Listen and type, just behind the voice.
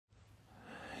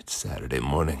It's Saturday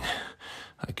morning.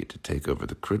 I get to take over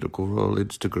the Critical Role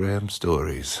Instagram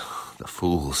stories. The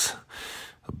fools.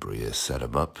 Abria set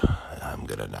them up, and I'm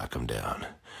gonna knock them down.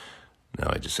 Now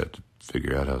I just have to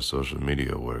figure out how social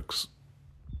media works.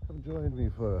 Come join me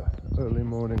for an early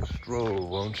morning stroll,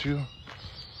 won't you?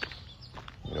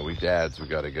 You know, we dads, we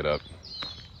gotta get up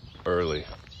early.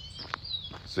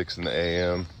 6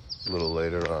 a.m., a little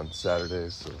later on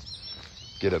Saturdays, so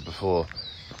get up before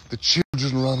the children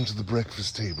run to the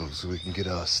breakfast table so we can get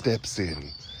our steps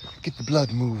in, get the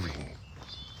blood moving.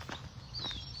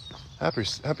 Happy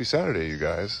Saturday, you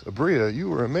guys. Abria, you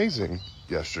were amazing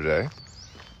yesterday.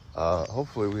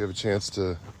 Hopefully we have a chance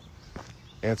to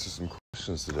answer some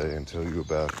questions today and tell you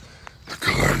about the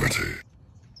Calamity.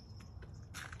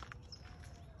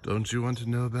 Don't you want to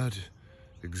know about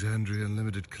Exandria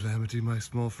Unlimited Calamity, my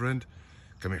small friend?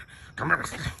 Come here. Come here.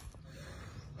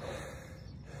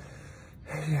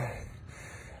 Yeah.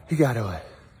 You got away.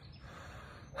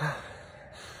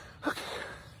 Okay.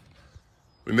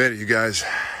 We made it, you guys.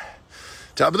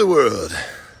 Top of the world.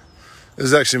 This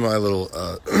is actually my little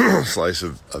slice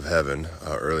of heaven,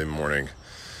 early morning.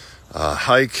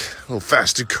 Hike, a little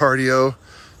fasted cardio,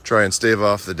 try and stave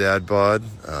off the dad bod.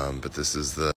 But this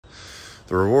is the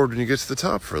reward when you get to the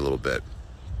top for a little bit.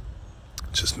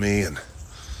 Just me and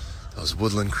those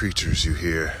woodland creatures you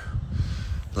hear.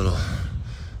 Little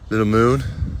moon.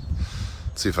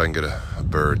 Let's see if I can get a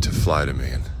bird to fly to me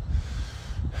and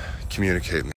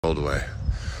communicate in the old way.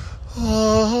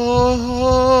 Oh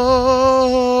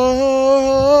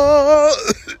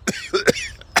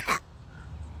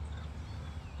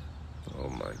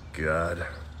my God.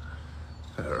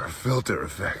 There are filter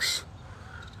effects.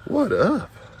 What up?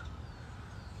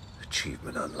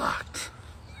 Achievement unlocked.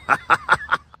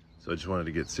 So I just wanted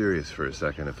to get serious for a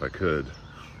second if I could.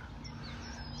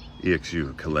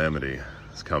 EXU Calamity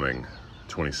is coming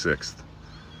 26th.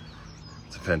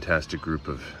 It's a fantastic group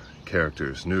of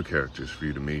characters, new characters for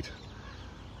you to meet.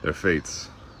 Their fates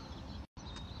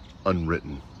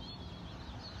unwritten.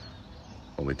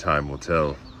 Only time will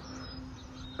tell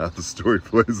how the story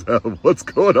plays out. What's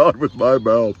going on with my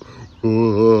mouth?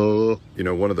 You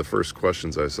know, one of the first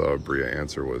questions I saw Bria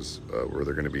answer was, were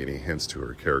there going to be any hints to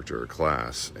her character or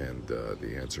class? And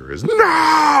the answer is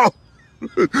no!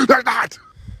 There's not!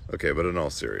 Okay, but in all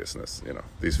seriousness, you know,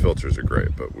 these filters are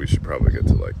great, but we should probably get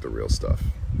to like the real stuff,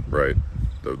 right?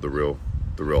 The real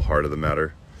heart of the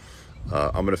matter.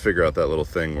 I'm gonna figure out that little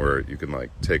thing where you can like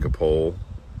take a poll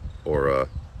or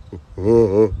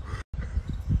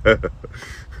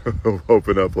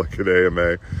open up like an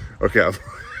AMA. Okay, I'm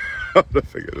gonna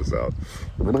figure this out.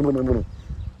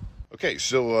 Okay,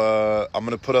 so I'm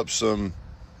gonna put up some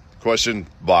question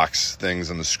box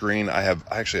things on the screen. I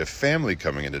actually have family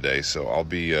coming in today, so I'll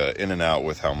be in and out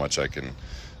with how much I can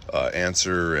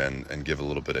answer and give a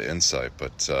little bit of insight.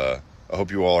 But I hope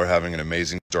you all are having an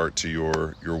amazing start to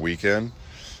your weekend.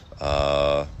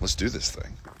 Let's do this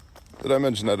thing. Did I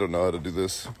mention I don't know how to do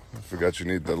this? I forgot you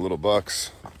need the little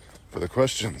box for the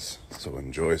questions. So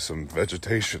enjoy some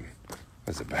vegetation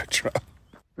as a backdrop.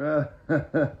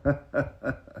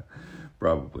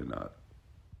 Probably not.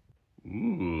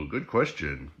 Ooh, good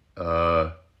question.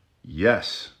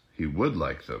 Yes, he would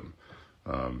like them.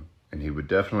 And he would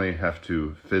definitely have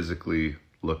to physically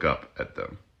look up at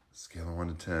them. Scale of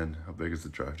 1 to 10, how big is the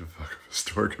drive to fuck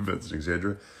historic events in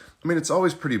Exandria? I mean, it's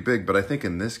always pretty big, but I think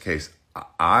in this case,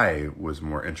 I was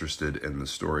more interested in the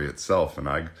story itself, and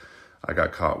I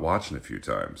got caught watching a few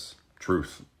times.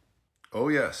 Truth. Oh,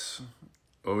 yes.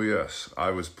 Oh, yes.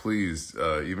 I was pleased,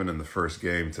 even in the first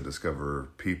game, to discover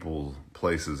people,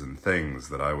 places, and things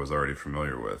that I was already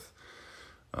familiar with.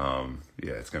 Yeah,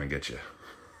 it's going to get you.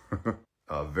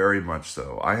 Very much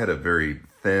so. I had a very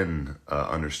thin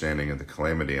understanding of the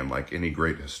Calamity, and like any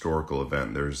great historical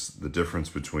event, there's the difference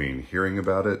between hearing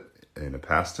about it in a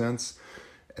past tense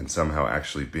and somehow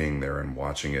actually being there and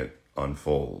watching it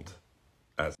unfold.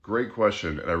 Great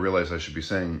question, and I realize I should be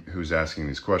saying who's asking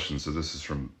these questions, so this is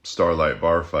from Starlight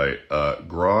Barfight.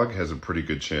 Grog has a pretty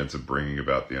good chance of bringing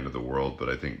about the end of the world, but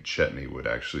I think Chetney would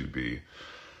actually be,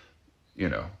 you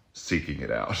know, seeking it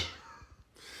out.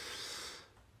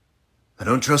 I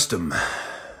don't trust them.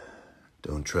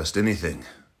 Don't trust anything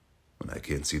when I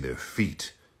can't see their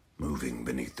feet moving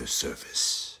beneath the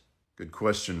surface. Good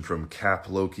question from Cap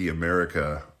Loki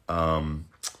America.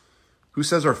 Who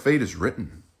says our fate is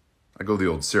written? I go the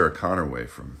old Sarah Connor way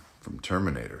from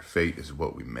Terminator. Fate is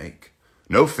what we make.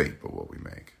 No fate but what we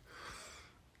make.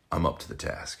 I'm up to the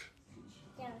task.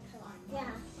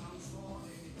 Yeah.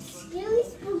 Scary,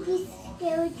 spooky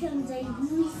skeletons are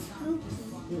really spooky.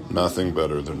 Nothing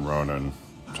better than Ronan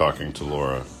talking to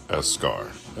Laura as Scar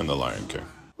in The Lion King.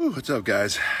 What's up,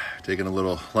 guys? Taking a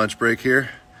little lunch break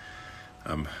here.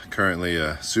 I'm currently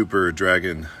a super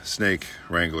dragon snake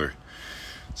wrangler.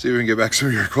 See if we can get back some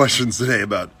of your questions today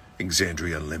about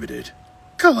Exandria Unlimited.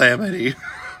 Calamity.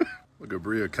 Look at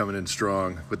Bria coming in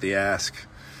strong with the ask.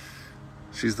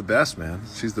 She's the best, man.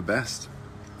 She's the best.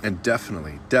 And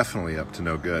definitely up to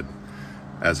no good.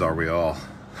 As are we all.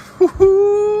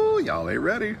 Woohoo! Y'all ain't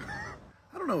ready.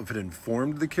 I don't know if it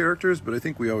informed the characters, but I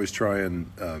think we always try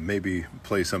and maybe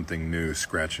play something new,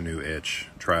 scratch a new itch,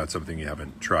 try out something you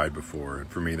haven't tried before. And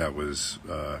for me, that was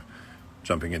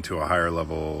jumping into a higher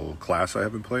level class I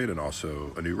haven't played and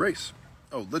also a new race.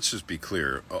 Oh, let's just be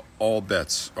clear. All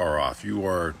bets are off. You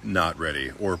are not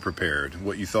ready or prepared.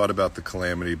 What you thought about the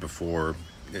Calamity before,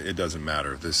 it doesn't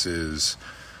matter. This is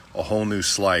a whole new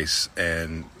slice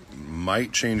and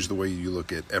might change the way you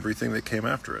look at everything that came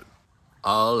after it.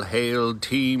 All hail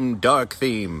Team Dark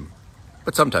Theme.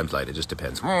 But sometimes light, it just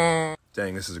depends.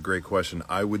 Dang, this is a great question.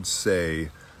 I would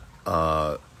say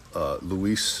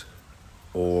Luis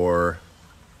or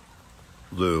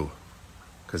Lou,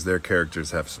 because their characters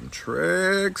have some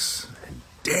tricks, and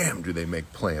damn do they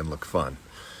make playing look fun.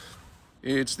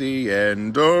 It's the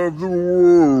end of the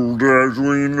world as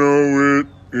we know it,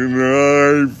 and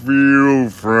I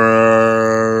feel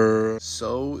fine.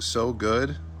 So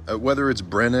good. Whether it's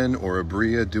Brennan or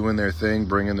Abria doing their thing,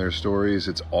 bringing their stories,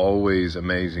 it's always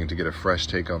amazing to get a fresh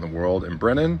take on the world. And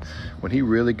Brennan, when he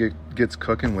really gets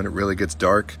cooking, when it really gets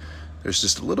dark, there's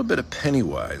just a little bit of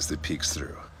Pennywise that peeks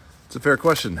through. It's a fair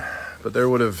question, but there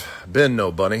would have been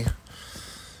no bunny.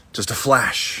 Just a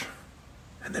flash,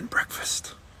 and then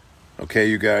breakfast. Okay,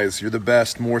 you guys, you're the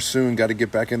best. More soon. Got to get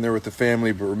back in there with the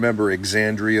family. But remember,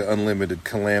 Exandria Unlimited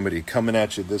Calamity coming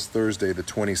at you this Thursday, the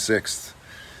 26th.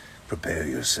 Prepare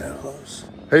yourselves.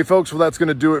 Hey folks, well that's going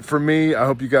to do it for me. I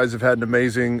hope you guys have had an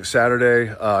amazing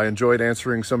Saturday. I enjoyed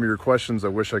answering some of your questions. I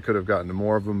wish I could have gotten to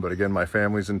more of them, but again, my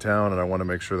family's in town and I want to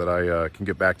make sure that I can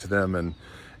get back to them and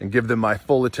give them my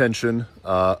full attention.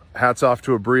 Hats off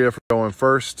to Abria for going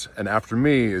first, and after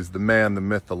me is the man, the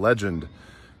myth, the legend,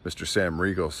 Mr. Sam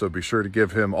Riegel. So be sure to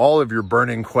give him all of your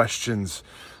burning questions.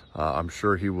 I'm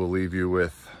sure he will leave you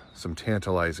with some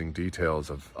tantalizing details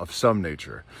of some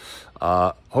nature.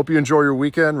 Hope you enjoy your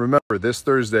weekend. Remember, this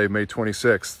Thursday, May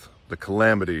 26th, the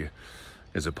Calamity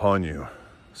is upon you.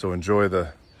 So enjoy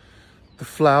the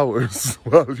flowers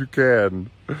while you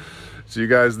can. See you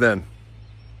guys then.